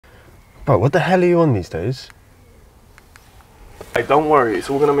Bro, what the hell are you on these days? Hey, don't worry, it's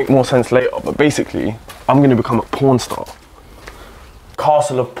all gonna make more sense later, but basically, I'm gonna become a porn star.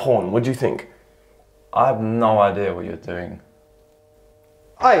 Castle of Porn, what do you think? I have no idea what you're doing.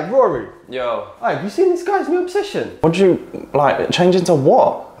 Hey, Rory. Yo. Hey, have you seen this guy's new obsession? What do you, like, change into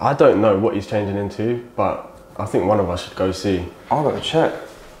what? I don't know what he's changing into, but I think one of us should go see. I'll go check.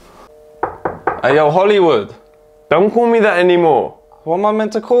 Hey, yo, Hollywood. Don't call me that anymore. What am I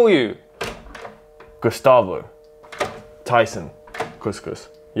meant to call you? Gustavo. Tyson. Couscous.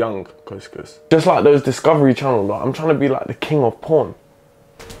 Young Couscous. Just like those Discovery Channel, like, I'm trying to be like the king of porn.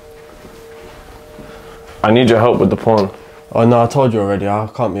 I need your help with the porn. Oh no, I told you already, I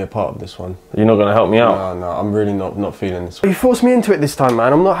can't be a part of this one. You're not gonna help me out? No, I'm really not feeling this. You forced me into it this time,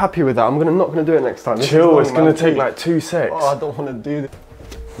 man. I'm not happy with that. I'm not gonna do it next time. Chill, it's gonna take like 2 secs. Oh, I don't wanna do this.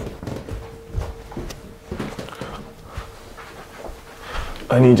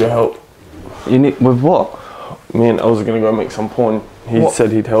 I need your help. You need, with what? Me and Els are gonna go make some porn. He What?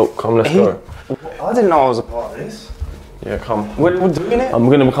 said he'd help. Come, let's go. I didn't know I was a part of this. Yeah, come. We're doing it? I'm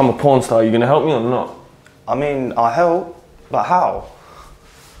gonna become a porn star. You gonna help me or not? I mean, I help, but how?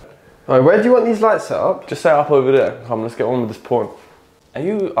 Right, where do you want these lights set up? Just set up over there. Come, let's get on with this porn. Are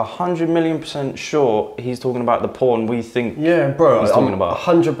you 100,000,000% sure he's talking about the porn we think Yeah, bro, he's I'm talking about?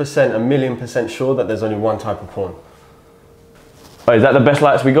 100%, 1,000,000% sure that there's only one type of porn. Oh, is that the best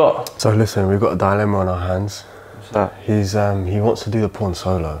lights we got? So listen, we've got a dilemma on our hands. What's that? He wants to do the porn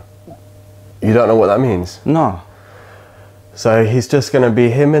solo. You don't know what that means? No. So he's just gonna be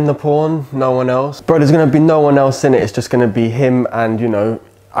him in the porn, no one else. Bro, there's gonna be no one else in it. It's just gonna be him and, you know,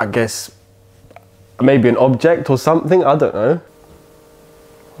 I guess maybe an object or something. I don't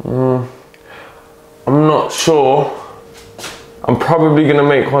know. I'm not sure. I'm probably gonna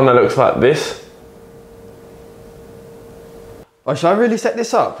make one that looks like this. Oh, should I really set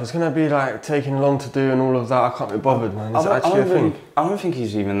this up? It's gonna be like taking long to do and all of that. I can't be bothered, man. Is it actually a thing? I don't think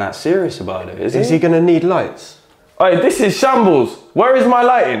he's even that serious about it, is Is he? he gonna need lights? Hey, this is shambles. Where is my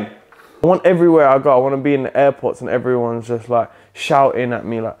lighting? I want everywhere I go. I want to be in the airports and everyone's just like shouting at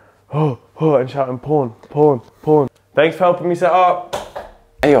me like, oh, and shouting porn, porn, porn. Thanks for helping me set up.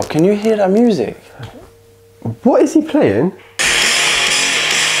 Hey, yo, can you hear that music? What is he playing?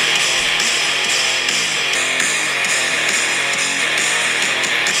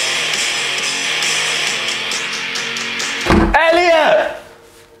 Elliot!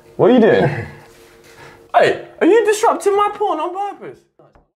 What are you doing? Hey, are you disrupting my porn on purpose?